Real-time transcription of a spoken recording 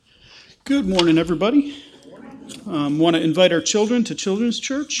Good morning, everybody. Want to invite our children to Children's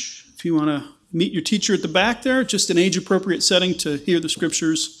Church. If you want to meet your teacher at the back there, just an age-appropriate setting to hear the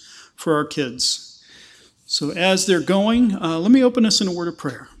scriptures for our kids. So as they're going, let me open us in a word of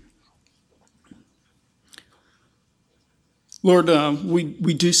prayer. Lord,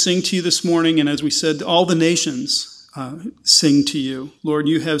 we do sing to you this morning, and as we said, all the nations sing to you. Lord,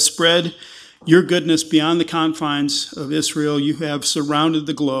 you have spread your goodness beyond the confines of Israel. You have surrounded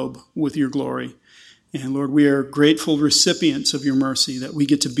the globe with your glory. And Lord, we are grateful recipients of your mercy that we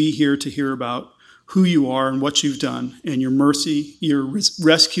get to be here to hear about who you are and what you've done, and your mercy, your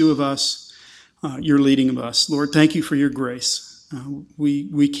rescue of us, your leading of us. Lord, thank you for your grace.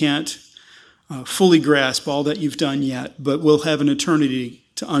 We can't fully grasp all that you've done yet, but we'll have an eternity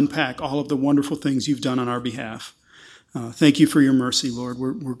to unpack all of the wonderful things you've done on our behalf. Thank you for your mercy, Lord.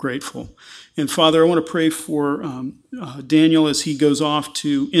 We're grateful. And Father, I want to pray for Daniel as he goes off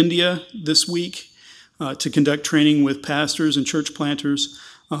to India this week to conduct training with pastors and church planters.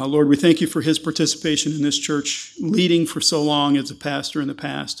 Lord, we thank you for his participation in this church, leading for so long as a pastor in the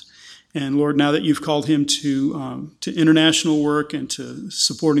past. And Lord, now that you've called him to international work and to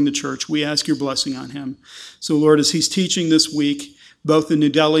supporting the church, we ask your blessing on him. So Lord, as he's teaching this week, both in New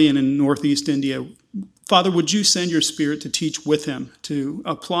Delhi and in Northeast India, Father, would you send your Spirit to teach with him, to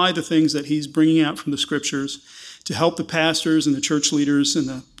apply the things that he's bringing out from the Scriptures, to help the pastors and the church leaders and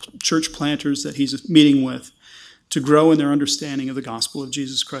the church planters that he's meeting with to grow in their understanding of the gospel of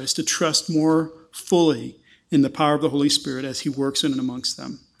Jesus Christ, to trust more fully in the power of the Holy Spirit as he works in and amongst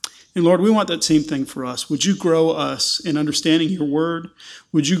them. And Lord, we want that same thing for us. Would you grow us in understanding your word?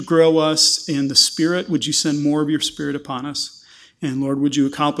 Would you grow us in the Spirit? Would you send more of your Spirit upon us? And Lord, would you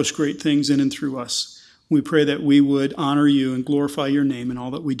accomplish great things in and through us? We pray that we would honor you and glorify your name in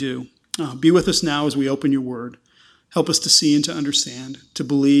all that we do. Be with us now as we open your word. Help us to see and to understand, to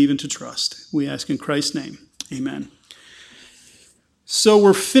believe and to trust. We ask in Christ's name. Amen. So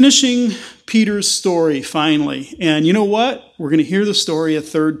we're finishing Peter's story finally. And you know what? We're going to hear the story a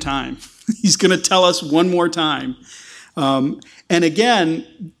third time. He's going to tell us one more time. And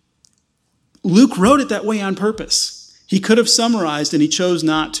again, Luke wrote it that way on purpose. He could have summarized and he chose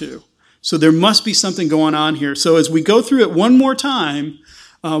not to. So there must be something going on here. So as we go through it one more time,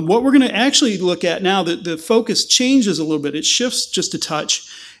 what we're going to actually look at now, the focus changes a little bit. It shifts just a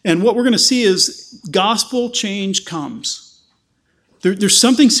touch. And what we're going to see is gospel change comes. There's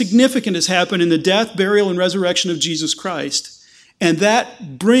something significant has happened in the death, burial, and resurrection of Jesus Christ. And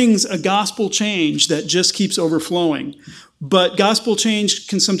that brings a gospel change that just keeps overflowing. But gospel change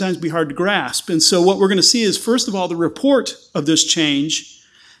can sometimes be hard to grasp. And so what we're going to see is, first of all, the report of this change.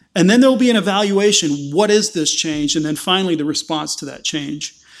 And then there will be an evaluation. What is this change? And then finally, the response to that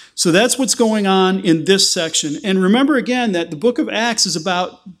change. So that's what's going on in this section. And remember again that the book of Acts is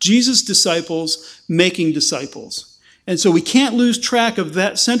about Jesus' disciples making disciples. And so we can't lose track of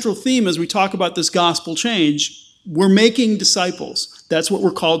that central theme as we talk about this gospel change. We're making disciples. That's what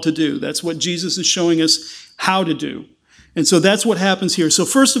we're called to do. That's what Jesus is showing us how to do. And so that's what happens here. So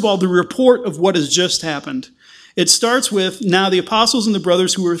first of all, the report of what has just happened. It starts with, now the apostles and the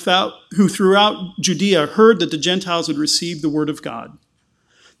brothers who throughout Judea heard that the Gentiles had received the word of God.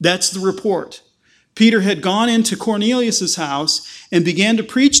 That's the report. Peter had gone into Cornelius' house and began to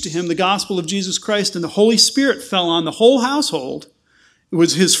preach to him the gospel of Jesus Christ, and the Holy Spirit fell on the whole household. It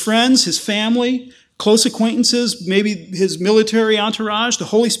was his friends, his family, close acquaintances, maybe his military entourage. The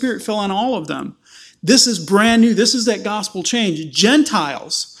Holy Spirit fell on all of them. This is brand new. This is that gospel change.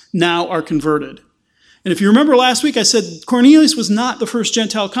 Gentiles now are converted. And if you remember last week, I said Cornelius was not the first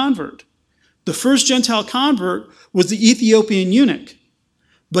Gentile convert. The first Gentile convert was the Ethiopian eunuch.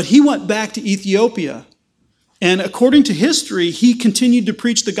 But he went back to Ethiopia. And according to history, he continued to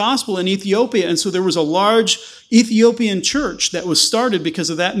preach the gospel in Ethiopia. And so there was a large Ethiopian church that was started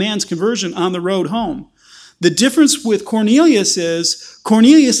because of that man's conversion on the road home. The difference with Cornelius is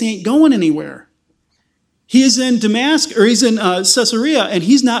Cornelius ain't going anywhere. He is in Damascus, or he's in Caesarea, and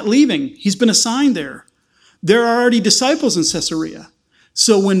he's not leaving. He's been assigned there. There are already disciples in Caesarea.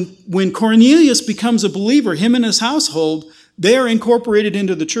 So when Cornelius becomes a believer, him and his household, they are incorporated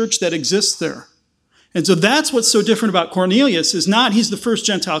into the church that exists there. And so that's what's so different about Cornelius, is not he's the first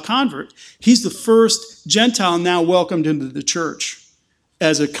Gentile convert. He's the first Gentile now welcomed into the church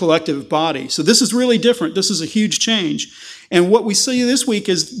as a collective body. So this is really different. This is a huge change. And what we see this week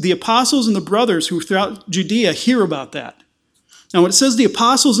is the apostles and the brothers who throughout Judea hear about that. Now when it says the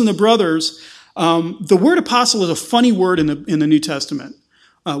apostles and the brothers, the word apostle is a funny word in the New Testament.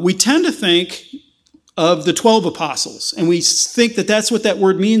 We tend to think of the 12 apostles, and we think that that's what that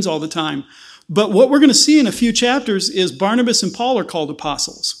word means all the time. But what we're going to see in a few chapters is Barnabas and Paul are called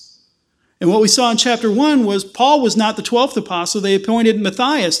apostles. And what we saw in chapter 1 was Paul was not the 12th apostle. They appointed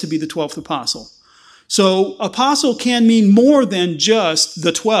Matthias to be the 12th apostle. So apostle can mean more than just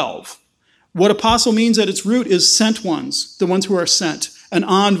the 12. What apostle means at its root is sent ones, the ones who are sent, an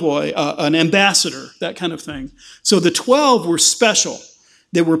envoy, an ambassador, that kind of thing. So the 12 were special.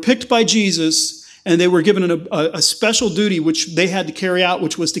 They were picked by Jesus, and they were given a special duty which they had to carry out,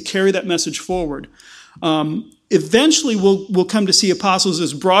 which was to carry that message forward. Eventually, we'll come to see apostles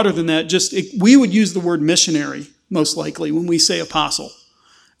as broader than that. We would use the word missionary, most likely, when we say apostle.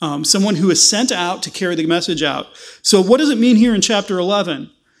 Someone who is sent out to carry the message out. So what does it mean here in chapter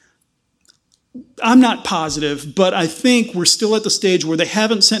 11? I'm not positive, but I think we're still at the stage where they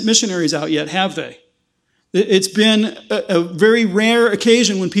haven't sent missionaries out yet, have they? It's been a very rare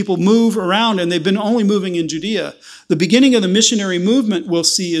occasion when people move around, and they've been only moving in Judea. The beginning of the missionary movement we'll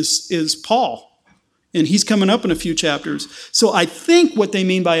see is Paul, and he's coming up in a few chapters. So I think what they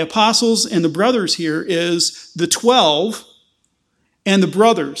mean by apostles and the brothers here is the 12 and the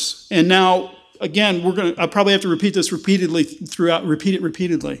brothers. And now, again, I'll probably have to repeat this repeatedly repeat it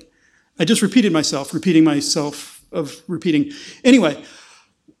repeatedly. I just repeating myself of repeating. Anyway,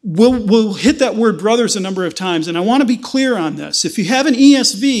 we'll hit that word brothers a number of times, and I want to be clear on this. If you have an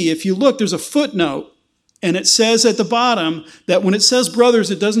ESV, if you look, there's a footnote, and it says at the bottom that when it says brothers,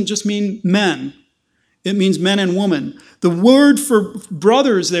 it doesn't just mean men. It means men and women. The word for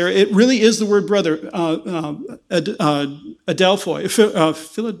brothers there, it really is the word brother,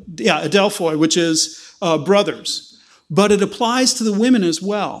 adelphoi, which is brothers. But it applies to the women as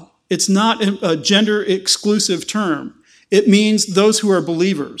well. It's not a gender-exclusive term. It means those who are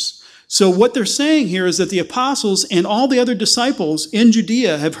believers. So what they're saying here is that the apostles and all the other disciples in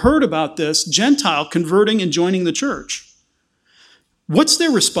Judea have heard about this Gentile converting and joining the church. What's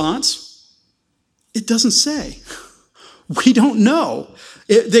their response? It doesn't say. We don't know.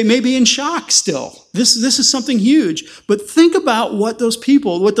 They may be in shock still. This is something huge. But think about what those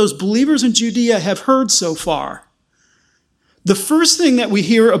believers in Judea have heard so far. The first thing that we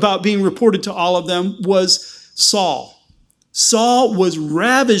hear about being reported to all of them was Saul. Saul was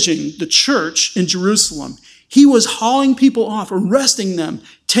ravaging the church in Jerusalem. He was hauling people off, arresting them,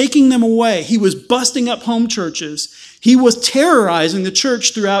 taking them away. He was busting up home churches. He was terrorizing the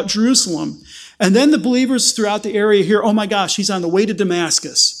church throughout Jerusalem. And then the believers throughout the area hear, oh my gosh, he's on the way to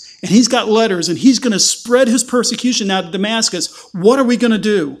Damascus. And he's got letters, and he's going to spread his persecution now to Damascus. What are we going to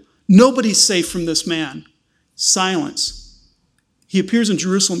do? Nobody's safe from this man. Silence. He appears in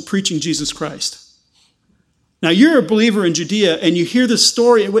Jerusalem preaching Jesus Christ. Now, you're a believer in Judea, and you hear this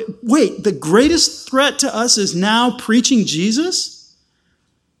story. Wait, the greatest threat to us is now preaching Jesus?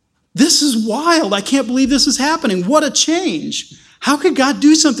 This is wild. I can't believe this is happening. What a change. How could God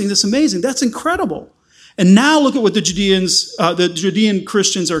do something this amazing? That's incredible. And now look at what the Judean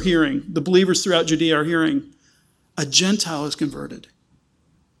Christians are hearing. The believers throughout Judea are hearing. A Gentile is converted.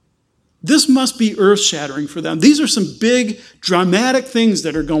 This must be earth-shattering for them. These are some big, dramatic things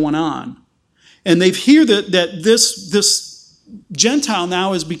that are going on. And they hear that this Gentile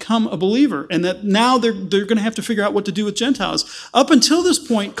now has become a believer, and that now they're going to have to figure out what to do with Gentiles. Up until this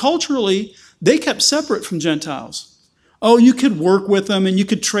point, culturally, they kept separate from Gentiles. Oh, you could work with them, and you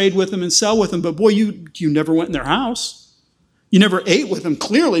could trade with them and sell with them, but boy, you never went in their house. You never ate with them,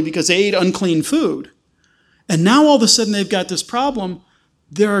 clearly, because they ate unclean food. And now all of a sudden they've got this problem.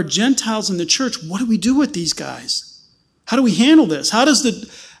 There are Gentiles in the church. What do we do with these guys? How do we handle this? How does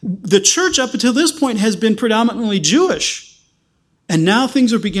the church up until this point has been predominantly Jewish, and now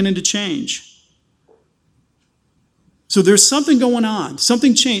things are beginning to change. So there's something going on,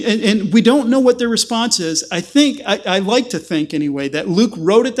 something changed, and we don't know what their response is. I like to think anyway that Luke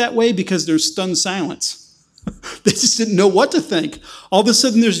wrote it that way because there's stunned silence. They just didn't know what to think. All of a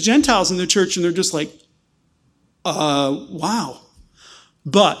sudden there's Gentiles in the church, and they're just like, wow.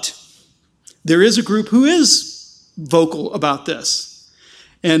 But there is a group who is vocal about this.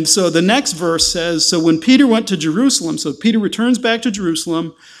 And so the next verse says, so when Peter went to Jerusalem, so Peter returns back to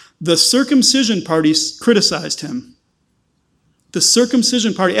Jerusalem, the circumcision party criticized him. The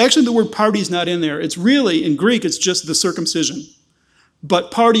circumcision party, actually the word party is not in there. It's really, in Greek, it's just the circumcision. But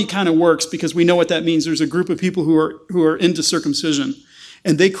party kind of works because we know what that means. There's a group of people who are into circumcision,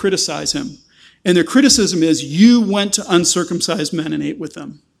 and they criticize him. And their criticism is, you went to uncircumcised men and ate with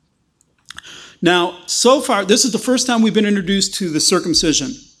them. Now, so far, this is the first time we've been introduced to the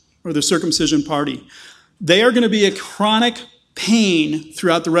circumcision, or the circumcision party. They are going to be a chronic pain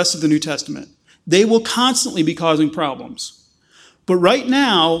throughout the rest of the New Testament. They will constantly be causing problems. But right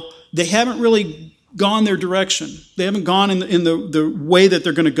now, they haven't really gone their direction. They haven't gone in the way that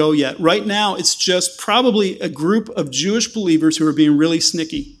they're going to go yet. Right now, it's just probably a group of Jewish believers who are being really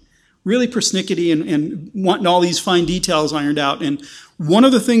snicky. really persnickety and wanting all these fine details ironed out. And one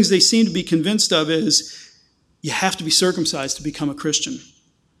of the things they seem to be convinced of is you have to be circumcised to become a Christian.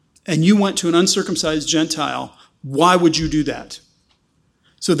 And you went to an uncircumcised Gentile. Why would you do that?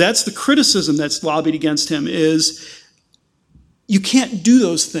 So that's the criticism that's lobbied against him is you can't do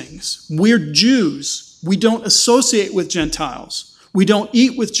those things. We're Jews. We don't associate with Gentiles. We don't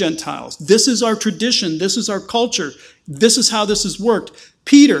eat with Gentiles. This is our tradition. This is our culture. This is how this has worked.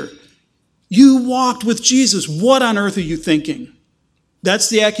 Peter, you walked with Jesus. What on earth are you thinking? That's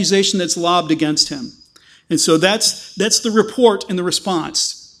the accusation that's lobbed against him. And so that's the report and the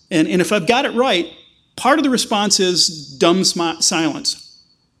response. And if I've got it right, part of the response is dumb silence.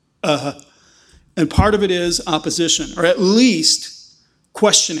 And part of it is opposition, or at least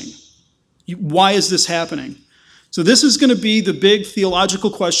questioning. Why is this happening? So this is going to be the big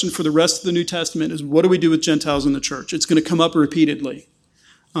theological question for the rest of the New Testament is what do we do with Gentiles in the church? It's going to come up repeatedly.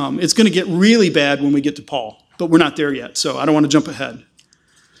 It's going to get really bad when we get to Paul, but we're not there yet, so I don't want to jump ahead.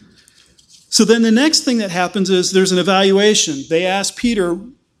 So then the next thing that happens is there's an evaluation. They ask Peter,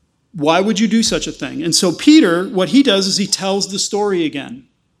 why would you do such a thing? And so Peter, what he does is he tells the story again.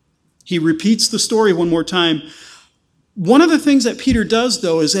 He repeats the story one more time. One of the things that Peter does,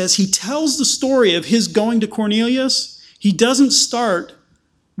 though, is as he tells the story of his going to Cornelius, he doesn't start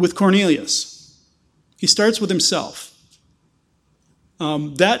with Cornelius. He starts with himself.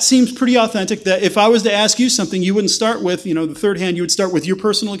 That seems pretty authentic, that if I was to ask you something, you wouldn't start with, the third hand, you would start with your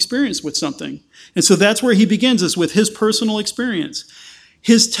personal experience with something. And so that's where he begins, is with his personal experience.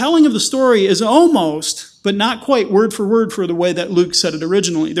 His telling of the story is almost, but not quite word for the way that Luke said it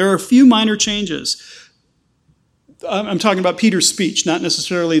originally. There are a few minor changes. I'm talking about Peter's speech, not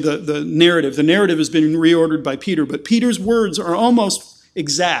necessarily the narrative. The narrative has been reordered by Peter, but Peter's words are almost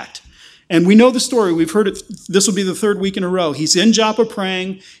exact. And we know the story. We've heard it. This will be the third week in a row. He's in Joppa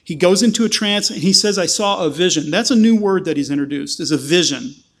praying. He goes into a trance, and he says, I saw a vision. That's a new word that he's introduced, is a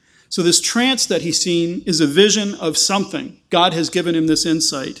vision. So this trance that he's seen is a vision of something. God has given him this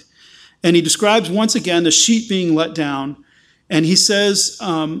insight. And he describes once again the sheep being let down. And he says,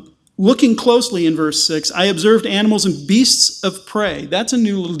 looking closely in verse 6, I observed animals and beasts of prey. That's a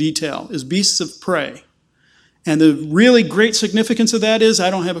new little detail, is beasts of prey. And the really great significance of that is,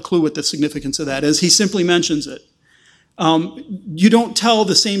 I don't have a clue what the significance of that is. He simply mentions it. You don't tell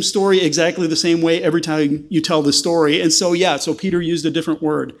the same story exactly the same way every time you tell the story. And so Peter used a different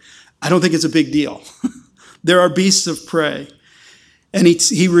word. I don't think it's a big deal. There are beasts of prey. And he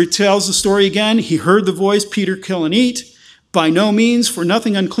retells the story again. He heard the voice, Peter, kill and eat. By no means, for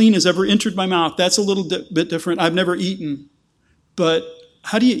nothing unclean has ever entered my mouth. That's a little bit different. I've never eaten. But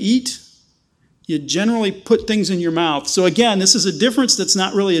how do you eat? You generally put things in your mouth. So again, this is a difference that's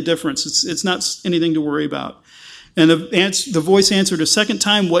not really a difference. It's not anything to worry about. And the voice answered a second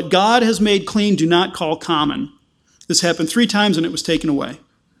time, what God has made clean, do not call common. This happened 3 times and it was taken away.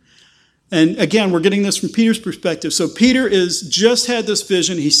 And again, we're getting this from Peter's perspective. So Peter is just had this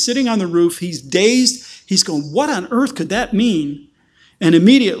vision. He's sitting on the roof. He's dazed. He's going, what on earth could that mean? And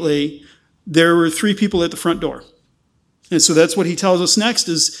immediately there were 3 people at the front door. And so that's what he tells us next,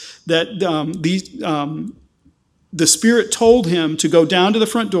 is that the Spirit told him to go down to the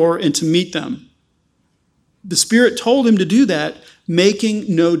front door and to meet them. The Spirit told him to do that,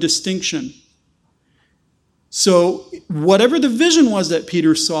 making no distinction. So whatever the vision was that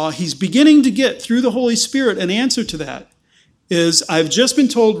Peter saw, he's beginning to get, through the Holy Spirit, an answer to that. Is, I've just been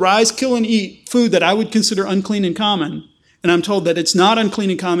told, rise, kill, and eat food that I would consider unclean and common. And I'm told that it's not unclean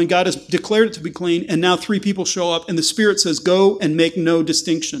and common. God has declared it to be clean. And now 3 people show up and the Spirit says, go and make no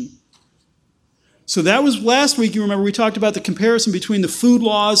distinction. So that was last week. You remember we talked about the comparison between the food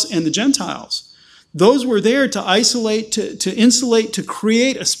laws and the Gentiles. Those were there to isolate, to insulate, to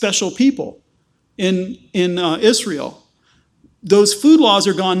create a special people in Israel. Those food laws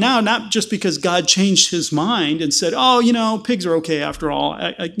are gone now, not just because God changed his mind and said, pigs are okay after all.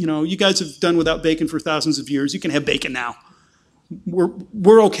 You guys have done without bacon for thousands of years. You can have bacon now.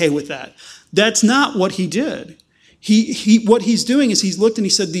 We're okay with that. That's not what he did. What he's doing is he's looked and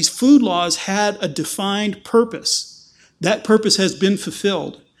he said these food laws had a defined purpose. That purpose has been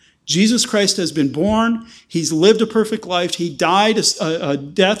fulfilled. Jesus Christ has been born. He's lived a perfect life. He died a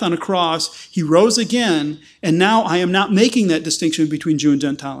death on a cross. He rose again. And now I am not making that distinction between Jew and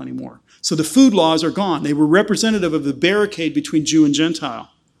Gentile anymore. So the food laws are gone. They were representative of the barricade between Jew and Gentile.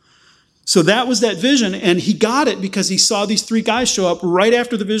 So that was that vision. And he got it because he saw these 3 guys show up right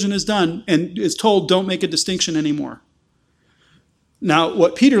after the vision is done and is told, don't make a distinction anymore. Now,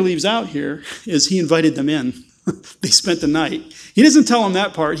 what Peter leaves out here is he invited them in. They spent the night. He doesn't tell them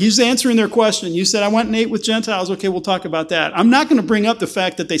that part. He's answering their question. You said, I went and ate with Gentiles. Okay, we'll talk about that. I'm not going to bring up the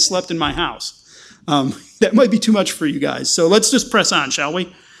fact that they slept in my house. That might be too much for you guys. So let's just press on, shall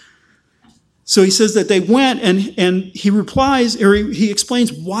we? So he says that they went, and he replies, or he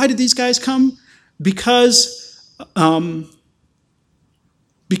explains, why did these guys come? Because an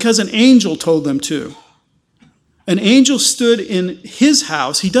angel told them to. An angel stood in his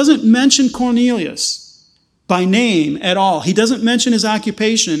house. He doesn't mention Cornelius by name at all. He doesn't mention his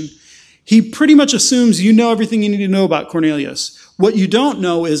occupation. He pretty much assumes you know everything you need to know about Cornelius. What you don't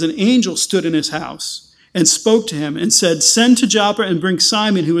know is an angel stood in his house and spoke to him and said, send to Joppa and bring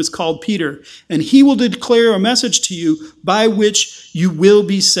Simon, who is called Peter, and he will declare a message to you by which you will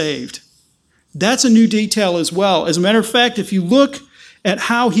be saved. That's a new detail as well. As a matter of fact, if you look at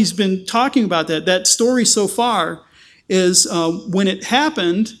how he's been talking about that story so far is when it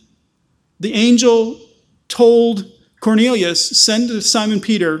happened, the angel told Cornelius, send to Simon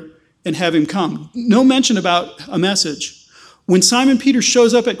Peter and have him come. No mention about a message. When Simon Peter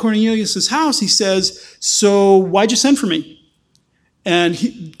shows up at Cornelius' house, he says, so why'd you send for me?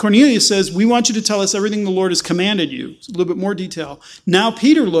 And Cornelius says, we want you to tell us everything the Lord has commanded you. It's a little bit more detail. Now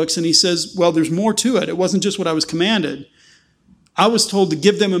Peter looks and he says, well, there's more to it. It wasn't just what I was commanded. I was told to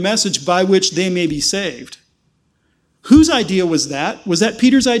give them a message by which they may be saved. Whose idea was that? Was that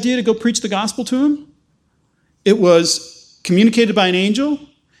Peter's idea to go preach the gospel to him? It was communicated by an angel.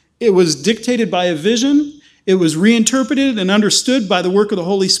 It was dictated by a vision. It was reinterpreted and understood by the work of the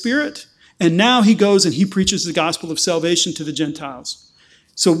Holy Spirit. And now he goes and he preaches the gospel of salvation to the Gentiles.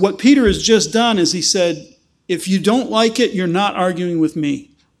 So what Peter has just done is he said, if you don't like it, you're not arguing with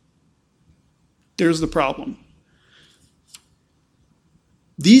me. There's the problem.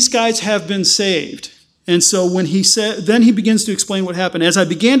 These guys have been saved. And so when he said, then he begins to explain what happened. As I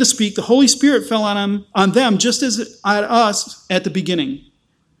began to speak, the Holy Spirit fell on them just as on us at the beginning.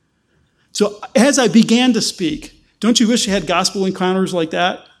 So as I began to speak, don't you wish you had gospel encounters like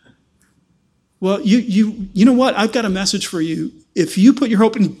that? Well, you know what? I've got a message for you. If you put your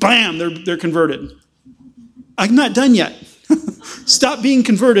hope in, bam, they're converted. I'm not done yet. Stop being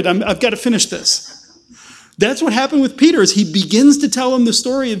converted. I've got to finish this. That's what happened with Peter, is he begins to tell them the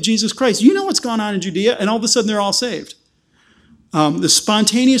story of Jesus Christ. You know what's going on in Judea, and all of a sudden they're all saved. The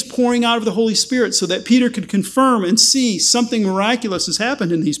spontaneous pouring out of the Holy Spirit so that Peter could confirm and see something miraculous has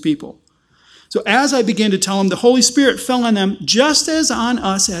happened in these people. So as I began to tell them, the Holy Spirit fell on them just as on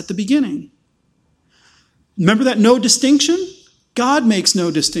us at the beginning. Remember that no distinction? God makes no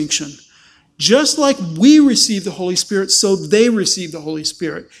distinction. Just like we receive the Holy Spirit, so they receive the Holy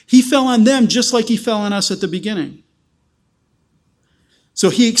Spirit. He fell on them just like he fell on us at the beginning. So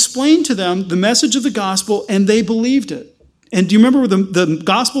he explained to them the message of the gospel, and they believed it. And do you remember the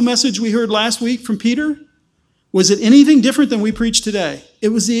gospel message we heard last week from Peter? Was it anything different than we preach today? It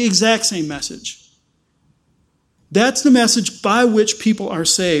was the exact same message. That's the message by which people are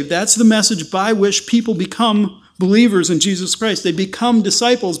saved. That's the message by which people become believers in Jesus Christ. They become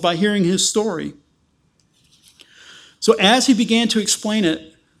disciples by hearing his story. So as he began to explain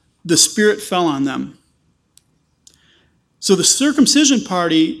it, the Spirit fell on them. So the circumcision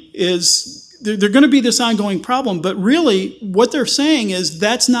party is, they're going to be this ongoing problem, but really what they're saying is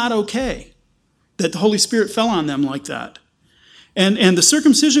that's not okay, that the Holy Spirit fell on them like that. And the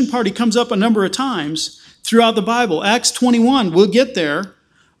circumcision party comes up a number of times throughout the Bible. Acts 21, we'll get there.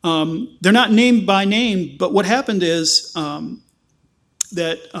 They're not named by name, but what happened is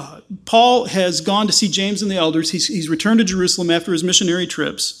that Paul has gone to see James and the elders. He's returned to Jerusalem after his missionary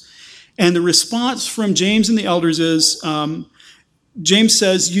trips. And the response from James and the elders is, James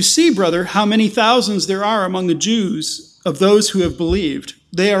says, you see, brother, how many thousands there are among the Jews of those who have believed.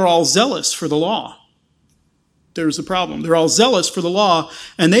 They are all zealous for the law. There's the problem. They're all zealous for the law,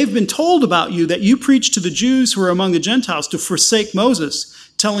 and they've been told about you that you preach to the Jews who are among the Gentiles to forsake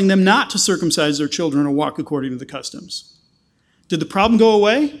Moses, telling them not to circumcise their children or walk according to the customs. Did the problem go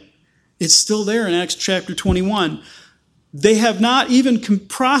away? It's still there in Acts chapter 21. They have not even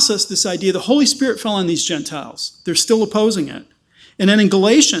processed this idea. The Holy Spirit fell on these Gentiles. They're still opposing it. And then in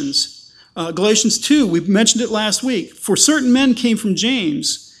Galatians 2, we mentioned it last week. For certain men came from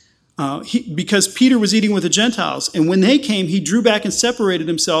James, because Peter was eating with the Gentiles. And when they came, he drew back and separated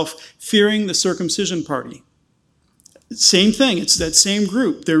himself, fearing the circumcision party. Same thing. It's that same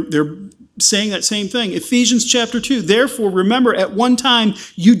group. They're saying that same thing. Ephesians chapter 2. Therefore, remember, at one time,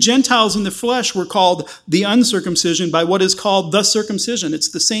 you Gentiles in the flesh were called the uncircumcision by what is called the circumcision. It's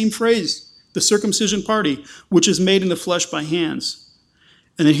the same phrase, the circumcision party, which is made in the flesh by hands.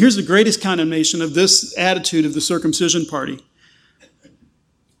 And then here's the greatest condemnation of this attitude of the circumcision party.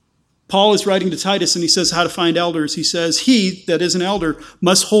 Paul is writing to Titus and he says how to find elders. He says, he, that is an elder,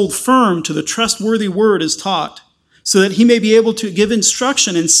 must hold firm to the trustworthy word as taught, so that he may be able to give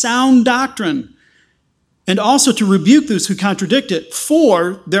instruction in sound doctrine, and also to rebuke those who contradict it.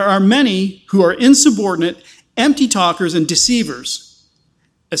 For there are many who are insubordinate, empty talkers, and deceivers,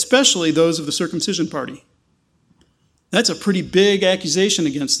 especially those of the circumcision party. That's a pretty big accusation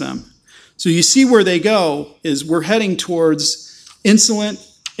against them. So you see where they go is we're heading towards insolent,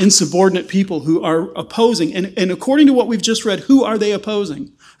 insubordinate people who are opposing. And according to what we've just read, who are they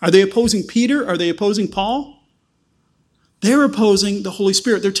opposing? Are they opposing Peter? Are they opposing Paul? They're opposing the Holy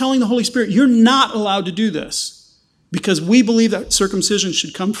Spirit. They're telling the Holy Spirit, you're not allowed to do this because we believe that circumcision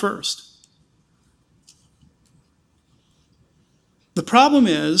should come first. The problem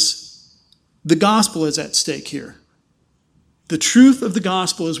is the gospel is at stake here. The truth of the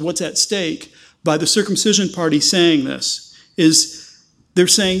gospel is what's at stake by the circumcision party saying this, is they're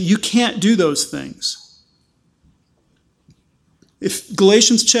saying you can't do those things. If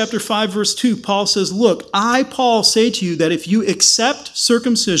Galatians chapter 5, verse 2, Paul says, look, I, Paul, say to you that if you accept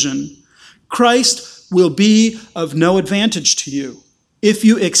circumcision, Christ will be of no advantage to you. If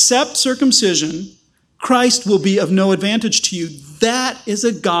you accept circumcision, Christ will be of no advantage to you. That is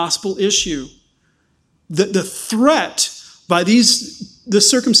a gospel issue. The threat by the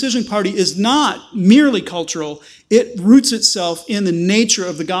circumcision party is not merely cultural. It roots itself in the nature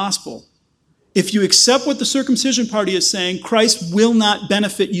of the gospel. If you accept what the circumcision party is saying, Christ will not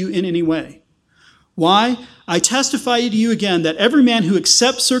benefit you in any way. Why? I testify to you again that every man who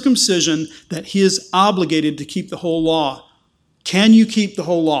accepts circumcision, that he is obligated to keep the whole law. Can you keep the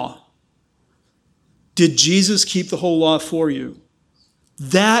whole law? Did Jesus keep the whole law for you?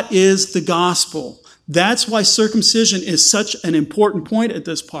 That is the gospel. That's why circumcision is such an important point at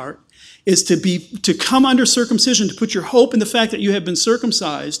this part, is to come under circumcision, to put your hope in the fact that you have been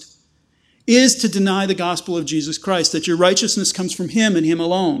circumcised, is to deny the gospel of Jesus Christ, that your righteousness comes from him and him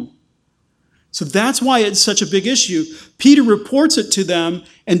alone. So that's why it's such a big issue. Peter reports it to them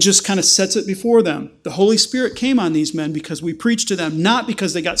and just kind of sets it before them. The Holy Spirit came on these men because we preached to them, not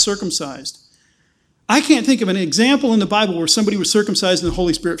because they got circumcised. I can't think of an example in the Bible where somebody was circumcised and the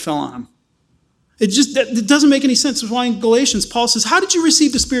Holy Spirit fell on them. It doesn't make any sense. That's why in Galatians, Paul says, how did you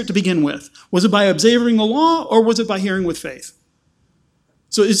receive the Spirit to begin with? Was it by observing the law or was it by hearing with faith?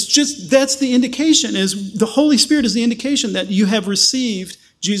 So it's just, that's the indication, is the Holy Spirit is the indication that you have received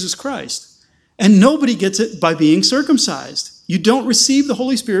Jesus Christ. And nobody gets it by being circumcised. You don't receive the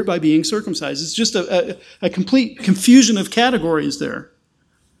Holy Spirit by being circumcised. It's just a complete confusion of categories there.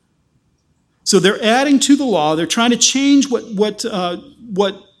 So they're adding to the law. They're trying to change what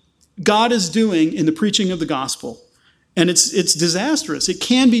God is doing in the preaching of the gospel. And it's disastrous. It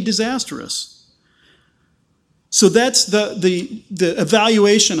can be disastrous. So that's the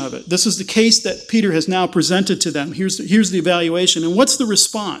evaluation of it. This is the case that Peter has now presented to them. Here's the evaluation. And what's the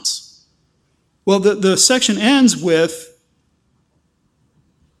response? Well, the section ends with,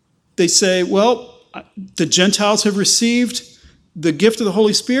 they say, well, the Gentiles have received the gift of the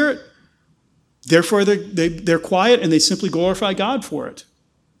Holy Spirit. Therefore, they're quiet and they simply glorify God for it.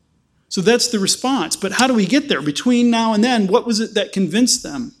 So that's the response. But how do we get there? Between now and then, what was it that convinced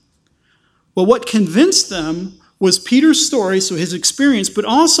them? Well, what convinced them was Peter's story, so his experience, but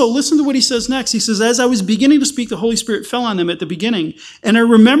also listen to what he says next. He says, as I was beginning to speak, the Holy Spirit fell on them at the beginning, and I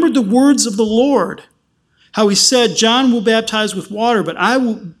remembered the words of the Lord, how he said, John will baptize with water,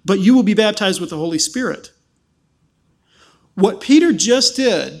 but you will be baptized with the Holy Spirit. What Peter just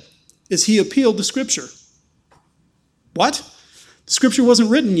did is he appealed to Scripture. What? The Scripture wasn't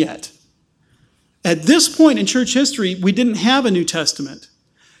written yet. At this point in church history, we didn't have a New Testament.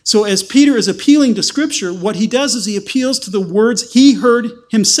 So as Peter is appealing to Scripture, what he does is he appeals to the words he heard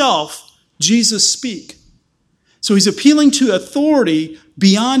himself, Jesus, speak. So he's appealing to authority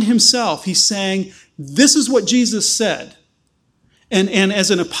beyond himself. He's saying, this is what Jesus said. And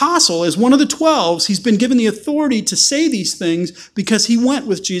as an apostle, as one of the 12, he's been given the authority to say these things because he went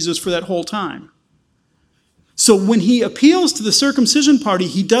with Jesus for that whole time. So when he appeals to the circumcision party,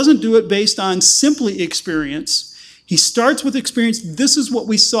 he doesn't do it based on simply experience. He starts with experience. This is what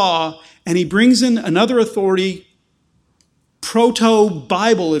we saw, and he brings in another authority,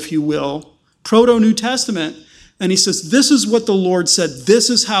 proto-Bible, if you will, proto-New Testament, and he says, this is what the Lord said. This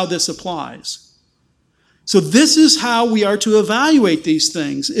is how this applies. So this is how we are to evaluate these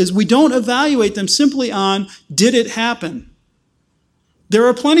things, is we don't evaluate them simply on, did it happen? There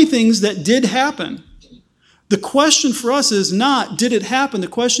are plenty of things that did happen. The question for us is not, did it happen? The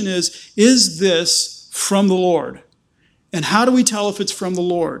question is this from the Lord? And how do we tell if it's from the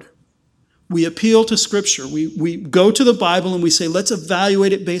Lord? We appeal to Scripture. We go to the Bible and we say, let's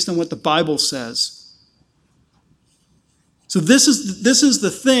evaluate it based on what the Bible says. So this is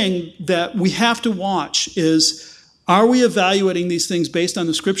the thing that we have to watch is, are we evaluating these things based on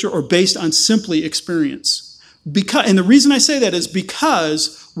the Scripture or based on simply experience? And the reason I say that is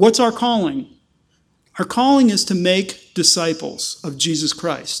because what's our calling? Our calling is to make disciples of Jesus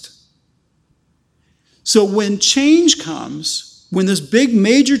Christ. So when change comes, when this big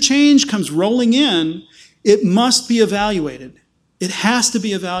major change comes rolling in, it must be evaluated. It has to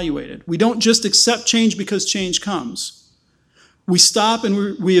be evaluated. We don't just accept change because change comes. We stop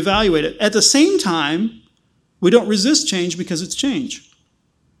and we evaluate it. At the same time, we don't resist change because it's change.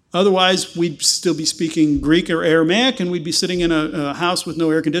 Otherwise, we'd still be speaking Greek or Aramaic, and we'd be sitting in a house with no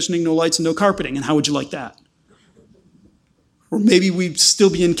air conditioning, no lights, and no carpeting. And how would you like that? Or maybe we'd still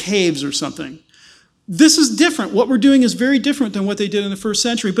be in caves or something. This is different. What we're doing is very different than what they did in the first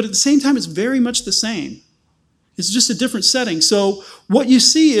century, but at the same time, it's very much the same. It's just a different setting. So what you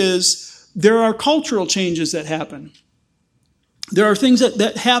see is there are cultural changes that happen. There are things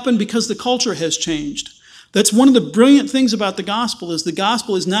that happen because the culture has changed. That's one of the brilliant things about the gospel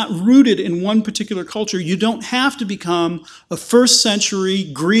is not rooted in one particular culture. You don't have to become a first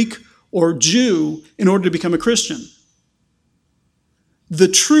century Greek or Jew in order to become a Christian. The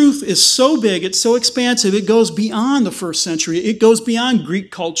truth is so big, it's so expansive, it goes beyond the first century. It goes beyond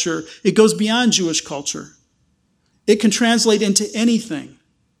Greek culture. It goes beyond Jewish culture. It can translate into anything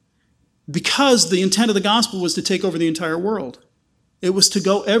because the intent of the gospel was to take over the entire world. It was to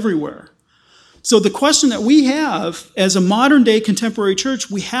go everywhere. So the question that we have as a modern day contemporary church,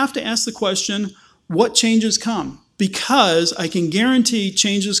 we have to ask the question, what changes come? Because I can guarantee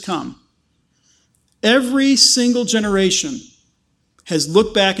changes come. Every single generation has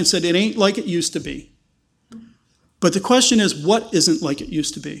looked back and said, it ain't like it used to be. But the question is, what isn't like it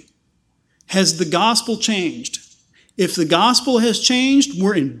used to be? Has the gospel changed? If the gospel has changed,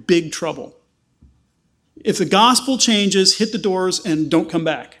 we're in big trouble. If the gospel changes, hit the doors and don't come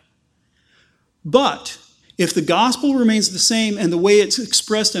back. But if the gospel remains the same and the way it's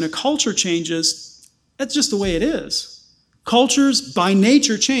expressed in a culture changes, that's just the way it is. Cultures by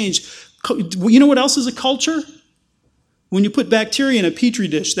nature change. You know what else is a culture? When you put bacteria in a petri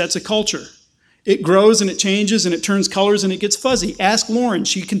dish, that's a culture. It grows and it changes and it turns colors and it gets fuzzy. Ask Lauren.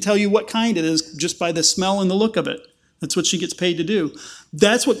 She can tell you what kind it is just by the smell and the look of it. That's what she gets paid to do.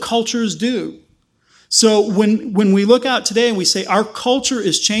 That's what cultures do. So when we look out today and we say our culture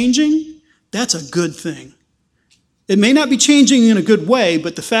is changing, that's a good thing. It may not be changing in a good way,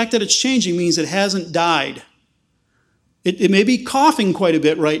 but the fact that it's changing means it hasn't died. It may be coughing quite a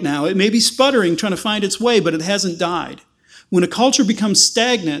bit right now. It may be sputtering, trying to find its way, but it hasn't died. When a culture becomes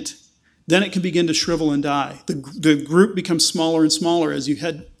stagnant, then it can begin to shrivel and die. The group becomes smaller and smaller as you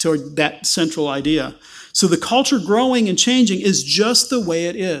head toward that central idea. So the culture growing and changing is just the way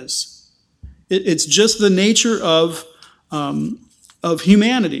it is. It's just the nature of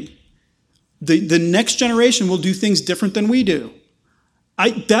humanity. The next generation will do things different than we do.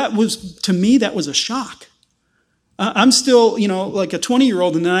 To me, that was a shock. I'm still, like a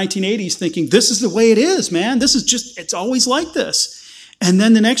 20-year-old in the 1980s thinking, this is the way it is, man. It's always like this. And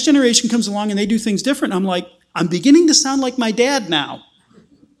then the next generation comes along and they do things different. I'm like, I'm beginning to sound like my dad now.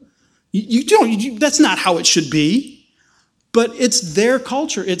 That's not how it should be. But it's their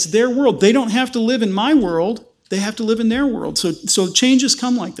culture. It's their world. They don't have to live in my world. They have to live in their world. So changes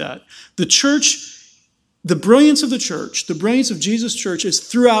come like that. The church, the brilliance of the church, the brilliance of Jesus' church is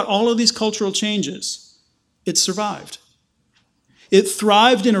throughout all of these cultural changes, it survived. It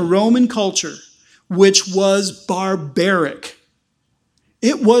thrived in a Roman culture, which was barbaric.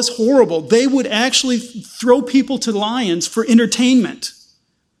 It was horrible. They would actually throw people to lions for entertainment.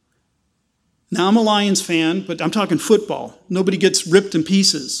 Now, I'm a Lions fan, but I'm talking football. Nobody gets ripped in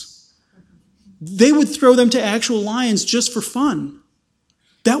pieces. They would throw them to actual lions just for fun.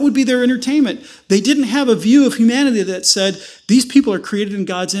 That would be their entertainment. They didn't have a view of humanity that said, these people are created in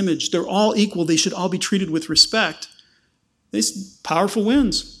God's image. They're all equal. They should all be treated with respect. Powerful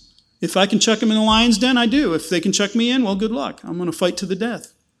wins. If I can chuck them in the lion's den, I do. If they can chuck me in, well, good luck. I'm going to fight to the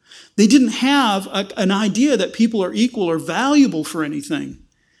death. They didn't have an idea that people are equal or valuable for anything.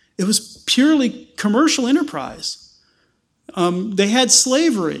 It was purely commercial enterprise. They had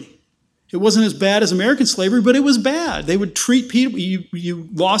slavery. It wasn't as bad as American slavery, but it was bad. They would treat people, you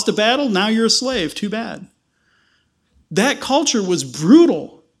lost a battle, now you're a slave, too bad. That culture was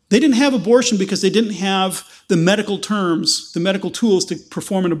brutal. They didn't have abortion because they didn't have the medical terms, the medical tools to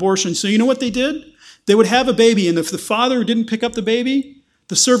perform an abortion. So you know what they did? They would have a baby, and if the father didn't pick up the baby,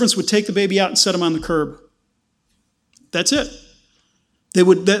 the servants would take the baby out and set him on the curb. That's it.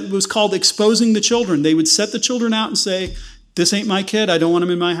 That was called exposing the children. They would set the children out and say, this ain't my kid, I don't want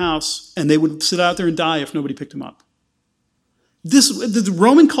him in my house. And they would sit out there and die if nobody picked him up. The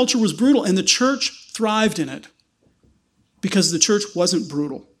Roman culture was brutal, and the church thrived in it because the church wasn't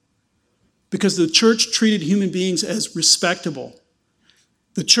brutal. Because the church treated human beings as respectable.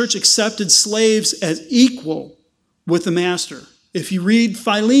 The church accepted slaves as equal with the master. If you read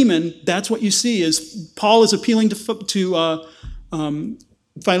Philemon, that's what you see, is Paul is appealing to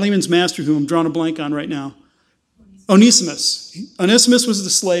Philemon's master, who I'm drawing a blank on right now. Onesimus. Onesimus was the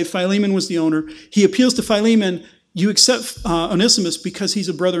slave. Philemon was the owner. He appeals to Philemon, you accept Onesimus because he's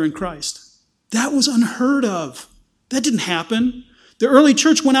a brother in Christ. That was unheard of. That didn't happen. The early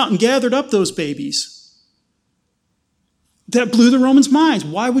church went out and gathered up those babies. That blew the Romans' minds.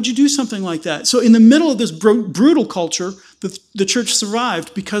 Why would you do something like that? So in the middle of this brutal culture, the church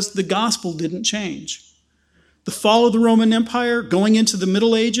survived because the gospel didn't change. The fall of the Roman Empire, going into the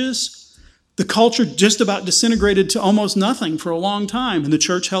Middle Ages, the culture just about disintegrated to almost nothing for a long time, and the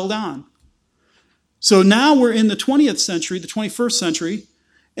church held on. So now we're in the 20th century, the 21st century,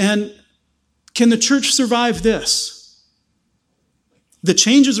 and can the church survive this? The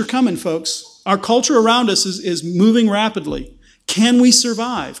changes are coming, folks. Our culture around us is moving rapidly. Can we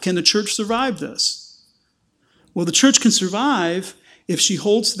survive? Can the church survive this? Well, the church can survive if she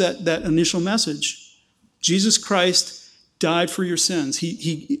holds that initial message. Jesus Christ died for your sins.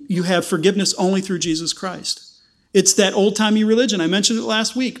 You have forgiveness only through Jesus Christ. It's that old-timey religion. I mentioned it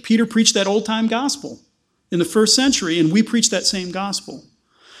last week. Peter preached that old-time gospel in the first century, and we preach that same gospel.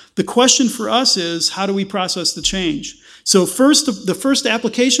 The question for us is, how do we process the change? So the first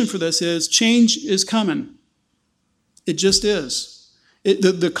application for this is, change is coming. It just is.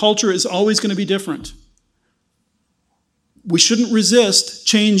 The culture is always going to be different. We shouldn't resist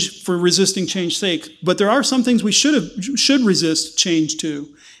change for resisting change's sake, but there are some things we should resist change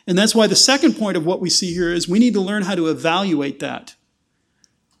to. And that's why the second point of what we see here is we need to learn how to evaluate that.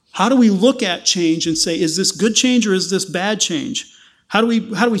 How do we look at change and say, is this good change or is this bad change? How do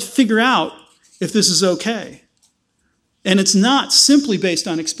we figure out if this is okay? And it's not simply based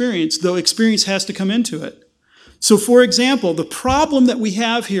on experience, though experience has to come into it. So, for example, the problem that we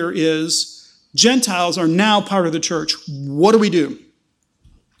have here is Gentiles are now part of the church. What do?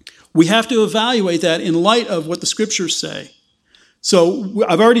 We have to evaluate that in light of what the scriptures say. So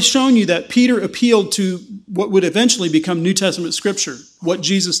I've already shown you that Peter appealed to what would eventually become New Testament scripture, what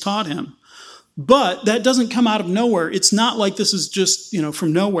Jesus taught him. But that doesn't come out of nowhere. It's not like this is just,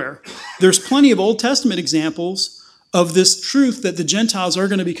 from nowhere. There's plenty of Old Testament examples of this truth that the Gentiles are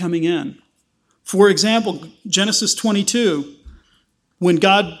going to be coming in. For example, Genesis 22, when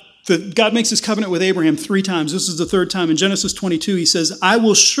God makes his covenant with Abraham 3 times. This is the third time. In Genesis 22, he says, I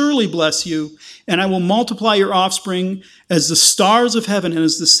will surely bless you, and I will multiply your offspring as the stars of heaven and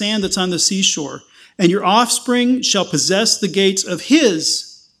as the sand that's on the seashore. And your offspring shall possess the gates of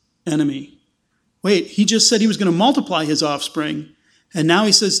his enemy. Wait, he just said he was going to multiply his offspring. And now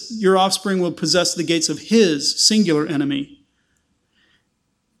he says your offspring will possess the gates of his singular enemy.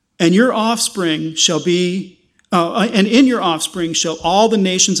 And your offspring shall be and in your offspring shall all the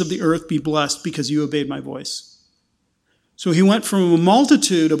nations of the earth be blessed because you obeyed my voice. So he went from a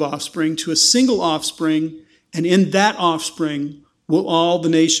multitude of offspring to a single offspring, and in that offspring will all the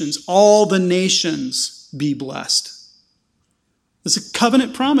nations be blessed. It's a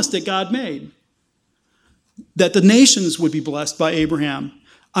covenant promise that God made, that the nations would be blessed by Abraham.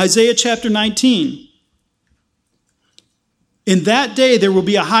 Isaiah chapter 19. In that day there will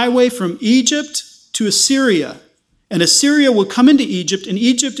be a highway from Egypt to Assyria, and Assyria will come into Egypt, and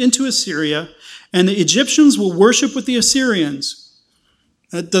Egypt into Assyria, and the Egyptians will worship with the Assyrians.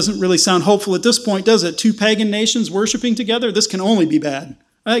 That doesn't really sound hopeful at this point, does it? 2 pagan nations worshiping together? This can only be bad.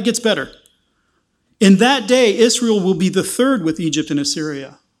 It gets better. In that day, Israel will be the third with Egypt and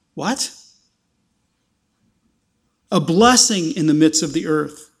Assyria. What? A blessing in the midst of the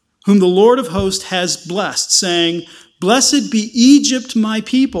earth, whom the Lord of hosts has blessed, saying, Blessed be Egypt, my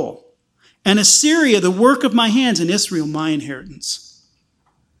people, and Assyria, the work of my hands, and Israel, my inheritance.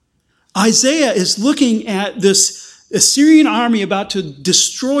 Isaiah is looking at this Assyrian army about to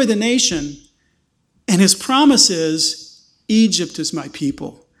destroy the nation, and his promise is, Egypt is my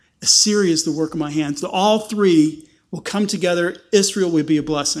people. Assyria is the work of my hands. All three will come together. Israel will be a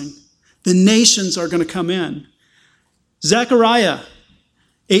blessing. The nations are going to come in. Zechariah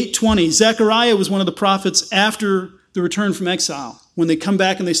 8:20. Zechariah was one of the prophets after the return from exile, when they come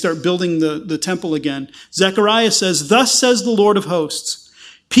back and they start building the temple again. Zechariah says, Thus says the Lord of hosts,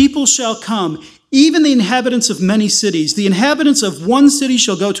 people shall come, even the inhabitants of many cities. The inhabitants of one city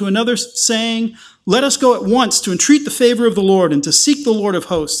shall go to another, saying, Let us go at once to entreat the favor of the Lord and to seek the Lord of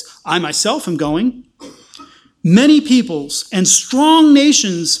hosts. I myself am going. Many peoples and strong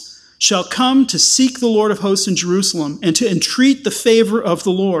nations shall come to seek the Lord of hosts in Jerusalem and to entreat the favor of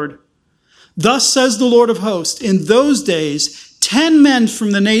the Lord. Thus says the Lord of hosts, in those days 10 men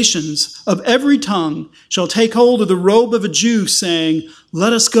from the nations of every tongue shall take hold of the robe of a Jew, saying,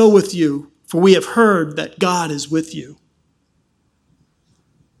 let us go with you, for we have heard that God is with you.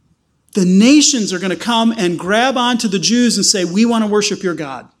 The nations are going to come and grab onto the Jews and say, we want to worship your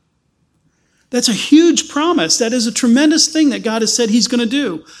God. That's a huge promise. That is a tremendous thing that God has said he's going to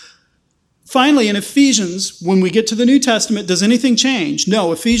do. Finally, in Ephesians, when we get to the New Testament, does anything change?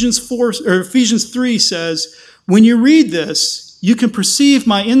 No, Ephesians 3 says, when you read this, you can perceive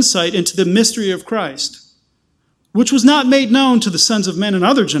my insight into the mystery of Christ, which was not made known to the sons of men in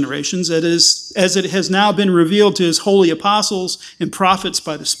other generations, as it has now been revealed to his holy apostles and prophets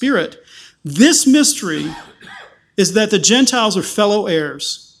by the Spirit. This mystery is that the Gentiles are fellow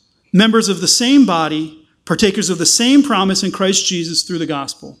heirs, members of the same body, partakers of the same promise in Christ Jesus through the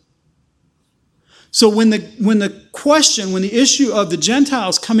gospel. So when the issue of the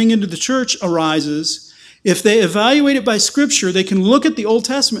Gentiles coming into the church arises, if they evaluate it by Scripture, they can look at the Old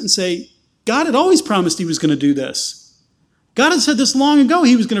Testament and say, God had always promised he was going to do this. God had said this long ago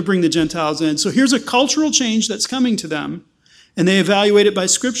he was going to bring the Gentiles in. So here's a cultural change that's coming to them, and they evaluate it by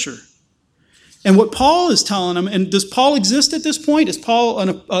Scripture. And what Paul is telling them, and does Paul exist at this point? Is Paul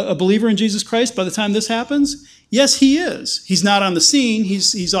a believer in Jesus Christ by the time this happens? Yes, he is. He's not on the scene.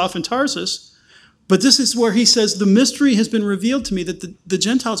 He's off in Tarsus. But this is where he says, the mystery has been revealed to me that the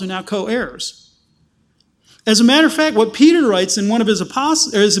Gentiles are now co-heirs. As a matter of fact, what Peter writes in one of his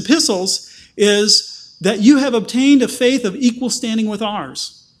epistles is that you have obtained a faith of equal standing with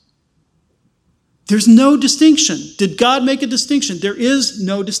ours. There's no distinction. Did God make a distinction? There is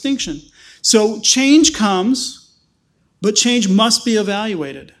no distinction. So change comes, but change must be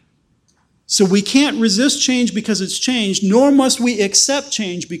evaluated. So we can't resist change because it's change, nor must we accept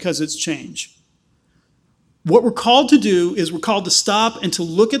change because it's change. What we're called to do is we're called to stop and to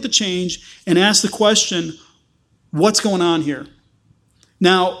look at the change and ask the question, what's going on here?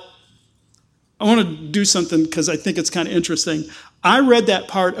 Now, I want to do something because I think it's kind of interesting. I read that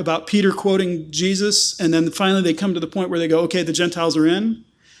part about Peter quoting Jesus, and then finally they come to the point where they go, okay, the Gentiles are in.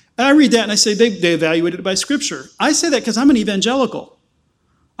 And I read that and I say they evaluated it by Scripture. I say that because I'm an evangelical.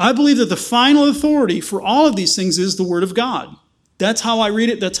 I believe that the final authority for all of these things is the Word of God. That's how I read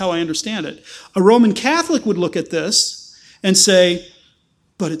it. That's how I understand it. A Roman Catholic would look at this and say,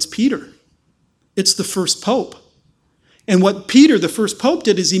 but it's Peter. It's the first pope. And what Peter, the first pope,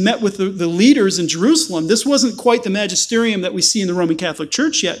 did is he met with the leaders in Jerusalem. This wasn't quite the magisterium that we see in the Roman Catholic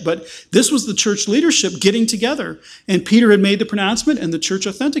Church yet, but this was the church leadership getting together. And Peter had made the pronouncement and the church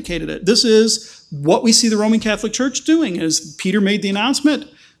authenticated it. This is what we see the Roman Catholic Church doing, is Peter made the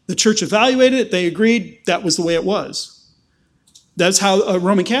announcement, the church evaluated it, they agreed, that was the way it was. That's how a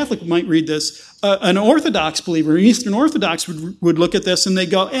Roman Catholic might read this. An Orthodox believer, an Eastern Orthodox would look at this and they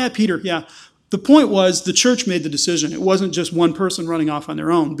go, Peter, yeah. The point was the church made the decision. It wasn't just one person running off on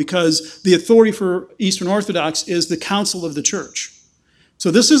their own, because the authority for Eastern Orthodox is the council of the church.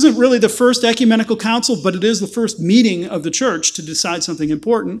 So this isn't really the first ecumenical council, but it is the first meeting of the church to decide something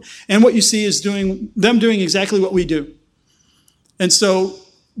important. And what you see is them doing exactly what we do. And so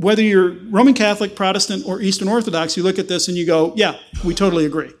whether you're Roman Catholic, Protestant, or Eastern Orthodox, you look at this and you go, yeah, we totally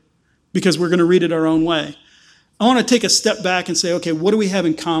agree, because we're going to read it our own way. I want to take a step back and say, okay, what do we have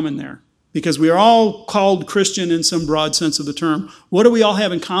in common there? Because we are all called Christian in some broad sense of the term. What do we all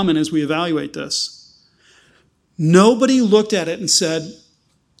have in common as we evaluate this? Nobody looked at it and said,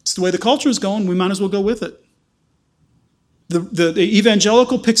 it's the way the culture is going, we might as well go with it. The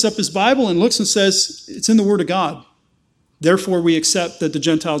evangelical picks up his Bible and looks and says, it's in the Word of God. Therefore, we accept that the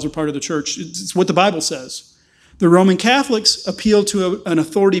Gentiles are part of the church. It's what the Bible says. The Roman Catholics appeal to an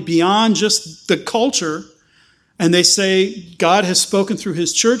authority beyond just the culture, and they say God has spoken through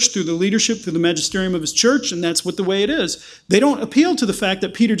his church, through the leadership, through the magisterium of his church, and that's what the way it is. They don't appeal to the fact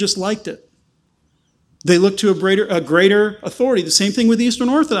that Peter just liked it. They look to a greater authority. The same thing with the Eastern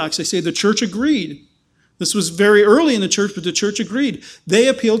Orthodox. They say the church agreed. This was very early in the church, but the church agreed. They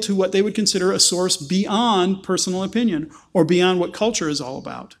appeal to what they would consider a source beyond personal opinion or beyond what culture is all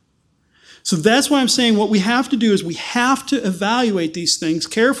about. So that's why I'm saying what we have to do is we have to evaluate these things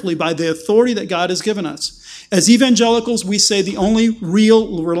carefully by the authority that God has given us. As evangelicals, we say the only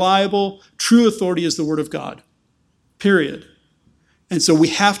real, reliable, true authority is the Word of God. Period. And so we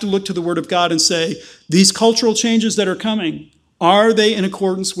have to look to the Word of God and say, these cultural changes that are coming, are they in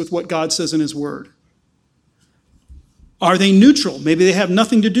accordance with what God says in his Word? Are they neutral? Maybe they have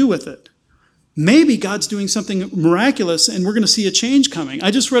nothing to do with it. maybe God's doing something miraculous and we're going to see a change coming.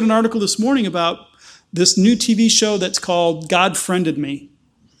 I just read an article this morning about this new TV show that's called God Friended Me.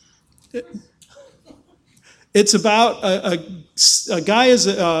 It's about a guy is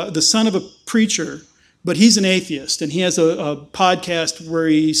the son of a preacher, but he's an atheist, and he has a podcast where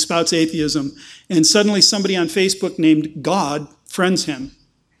he spouts atheism, and suddenly somebody on Facebook named God friends him.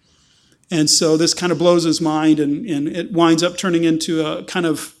 And so this kind of blows his mind, and it winds up turning into a kind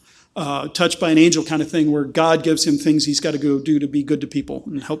of touched by an angel kind of thing where God gives him things he's got to go do to be good to people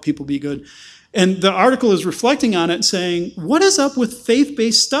and help people be good. And the article is reflecting on it and saying, what is up with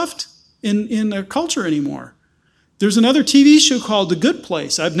faith-based stuff in our culture anymore? There's another TV show called The Good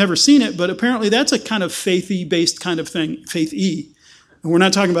Place. I've never seen it, but apparently that's a kind of faith-y based kind of thing, faith-y. And we're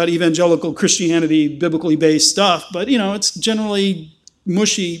not talking about evangelical Christianity, biblically based stuff, but it's generally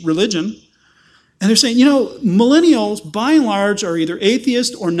mushy religion. And they're saying, millennials, by and large, are either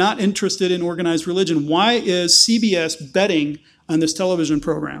atheist or not interested in organized religion. Why is CBS betting on this television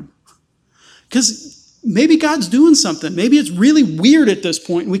program? Because maybe God's doing something. Maybe it's really weird at this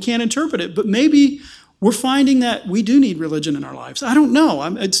point and we can't interpret it. But maybe we're finding that we do need religion in our lives. I don't know.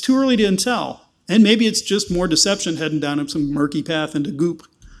 It's too early to tell. And maybe it's just more deception heading down some murky path into goop.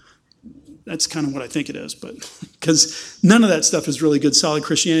 That's kind of what I think it is, but because none of that stuff is really good, solid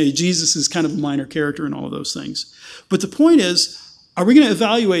Christianity. Jesus is kind of a minor character in all of those things. But the point is, are we going to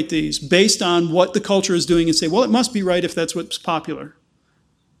evaluate these based on what the culture is doing and say, well, it must be right if that's what's popular?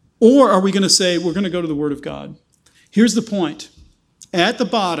 Or are we going to say, we're going to go to the Word of God? Here's the point. At the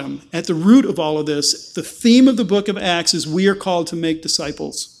bottom, at the root of all of this, the theme of the book of Acts is we are called to make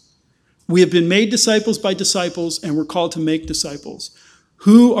disciples. We have been made disciples by disciples, and we're called to make disciples.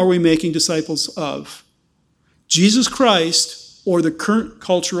 Who are we making disciples of? Jesus Christ or the current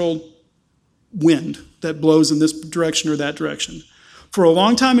cultural wind that blows in this direction or that direction? For a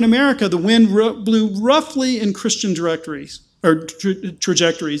long time in America, the wind blew roughly in Christian trajectories,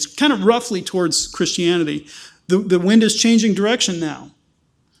 kind of roughly towards Christianity. The wind is changing direction now.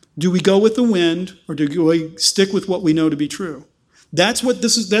 Do we go with the wind or do we stick with what we know to be true? That's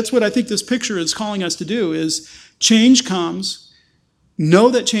what I think this picture is calling us to do, is change comes. Know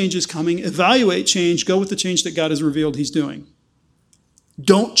that change is coming, evaluate change, go with the change that God has revealed he's doing.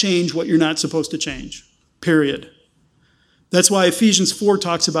 Don't change what you're not supposed to change, period. That's why Ephesians 4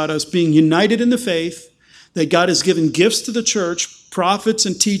 talks about us being united in the faith, that God has given gifts to the church, prophets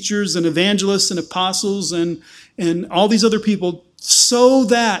and teachers and evangelists and apostles and all these other people, so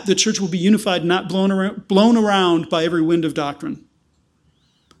that the church will be unified, not blown around by every wind of doctrine.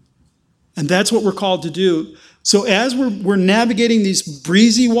 And that's what we're called to do. So as we're navigating these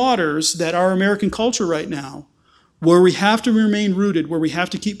breezy waters that are American culture right now, where we have to remain rooted, where we have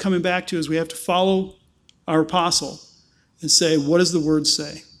to keep coming back to, is we have to follow our apostle and say, what does the word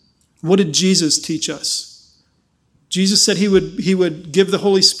say? What did Jesus teach us? Jesus said he would give the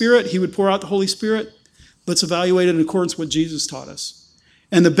Holy Spirit, he would pour out the Holy Spirit. Let's evaluate it in accordance with what Jesus taught us.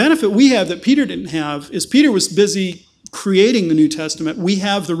 And the benefit we have that Peter didn't have is Peter was busy creating the New Testament. We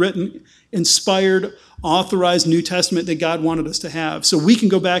have the written, inspired, authorized New Testament that God wanted us to have. So we can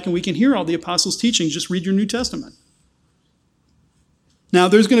go back and we can hear all the apostles' teachings. Just read your New Testament. Now,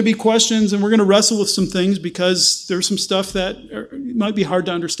 there's going to be questions, and we're going to wrestle with some things because there's some stuff that might be hard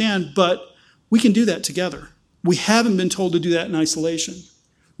to understand, but we can do that together. We haven't been told to do that in isolation.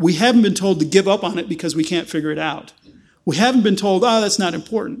 We haven't been told to give up on it because we can't figure it out. We haven't been told, that's not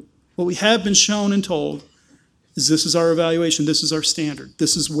important. What we have been shown and told is this is our evaluation, this is our standard,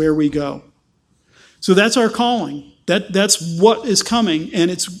 this is where we go. So that's our calling. That's what is coming,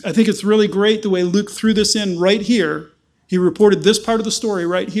 and I think it's really great the way Luke threw this in right here. He reported this part of the story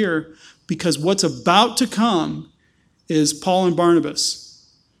right here, because what's about to come is Paul and Barnabas.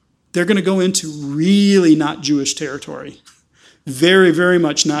 They're going to go into really not Jewish territory. Very, very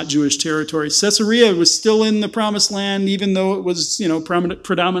much not Jewish territory. Caesarea was still in the promised land, even though it was,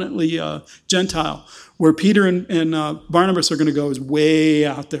 predominantly Gentile. Where Peter and Barnabas are going to go is way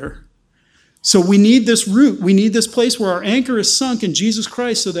out there. So we need this root. We need this place where our anchor is sunk in Jesus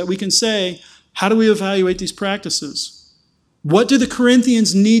Christ so that we can say, how do we evaluate these practices? What do the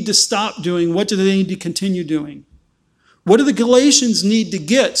Corinthians need to stop doing? What do they need to continue doing? What do the Galatians need to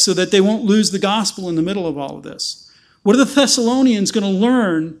get so that they won't lose the gospel in the middle of all of this? What are the Thessalonians going to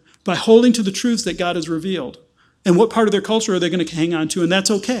learn by holding to the truths that God has revealed? And what part of their culture are they going to hang on to? And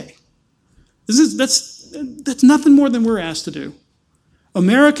that's okay. That's nothing more than we're asked to do.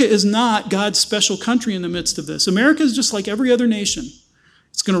 America is not God's special country in the midst of this. America is just like every other nation.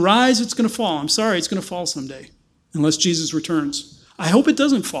 It's going to rise, it's going to fall. I'm sorry, it's going to fall someday, unless Jesus returns. I hope it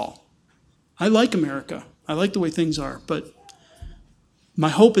doesn't fall. I like America. I like the way things are, but my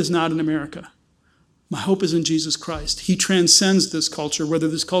hope is not in America. My hope is in Jesus Christ. He transcends this culture, whether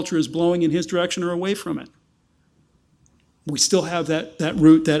this culture is blowing in his direction or away from it. We still have that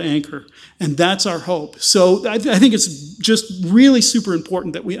root, that anchor, and that's our hope. So I think it's just really super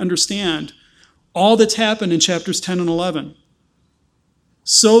important that we understand all that's happened in chapters 10 and 11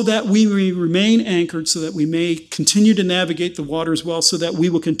 so that we may remain anchored, so that we may continue to navigate the waters well, so that we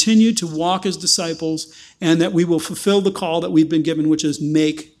will continue to walk as disciples and that we will fulfill the call that we've been given, which is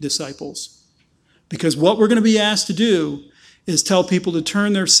make disciples. Because what we're going to be asked to do is tell people to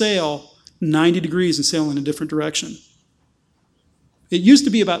turn their sail 90 degrees and sail in a different direction. It used to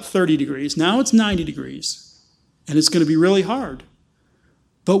be about 30 degrees. Now it's 90 degrees. And it's going to be really hard.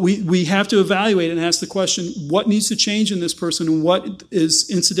 But we have to evaluate and ask the question, what needs to change in this person and what is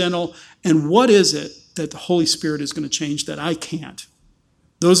incidental and what is it that the Holy Spirit is going to change that I can't?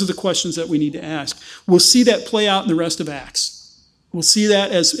 Those are the questions that we need to ask. We'll see that play out in the rest of Acts. We'll see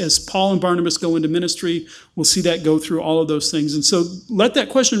that as Paul and Barnabas go into ministry. We'll see that go through all of those things. And so let that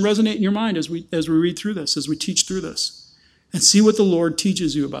question resonate in your mind as we read through this, as we teach through this. And see what the Lord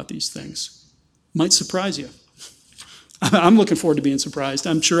teaches you about these things. Might surprise you. I'm looking forward to being surprised.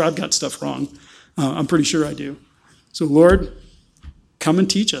 I'm sure I've got stuff wrong. I'm pretty sure I do. So Lord, come and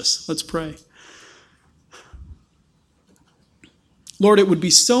teach us. Let's pray. Lord, it would be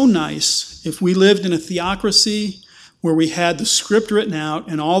so nice if we lived in a theocracy where we had the script written out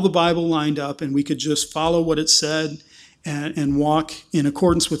and all the Bible lined up and we could just follow what it said and walk in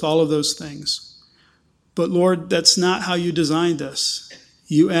accordance with all of those things. But Lord, that's not how you designed us.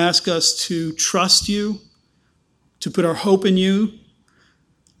 You ask us to trust you, to put our hope in you.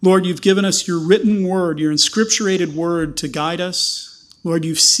 Lord, you've given us your written word, your inscripturated word to guide us. Lord,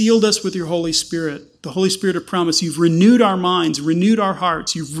 you've sealed us with your Holy Spirit, the Holy Spirit of promise. You've renewed our minds, renewed our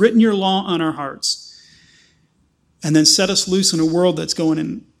hearts. You've written your law on our hearts. And then set us loose in a world that's going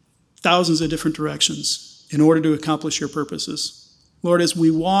in thousands of different directions in order to accomplish your purposes. Lord, as we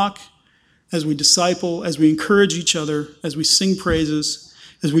walk, as we disciple, as we encourage each other, as we sing praises,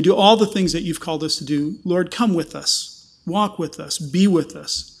 as we do all the things that you've called us to do, Lord, come with us, walk with us, be with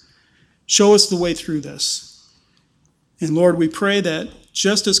us. Show us the way through this. And Lord, we pray that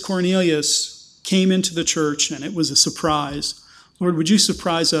just as Cornelius came into the church and it was a surprise, Lord, would you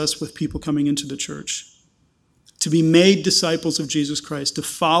surprise us with people coming into the church to be made disciples of Jesus Christ, to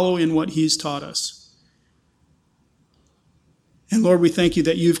follow in what he's taught us. And Lord, we thank you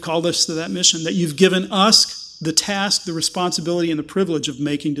that you've called us to that mission, that you've given us the task, the responsibility, and the privilege of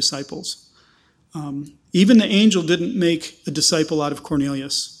making disciples. Even the angel didn't make a disciple out of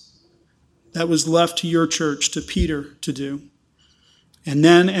Cornelius. That was left to your church, to Peter, to do. And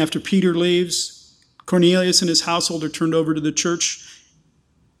then after Peter leaves, Cornelius and his household are turned over to the church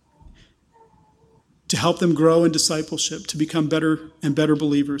to help them grow in discipleship, to become better and better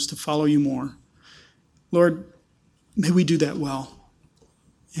believers, to follow you more. Lord, may we do that well.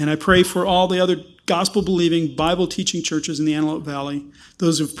 And I pray for all the other gospel-believing, Bible-teaching churches in the Antelope Valley,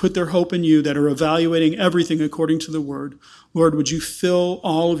 those who have put their hope in you, that are evaluating everything according to the word. Lord, would you fill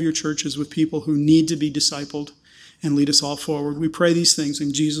all of your churches with people who need to be discipled and lead us all forward. We pray these things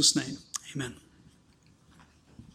in Jesus' name. Amen.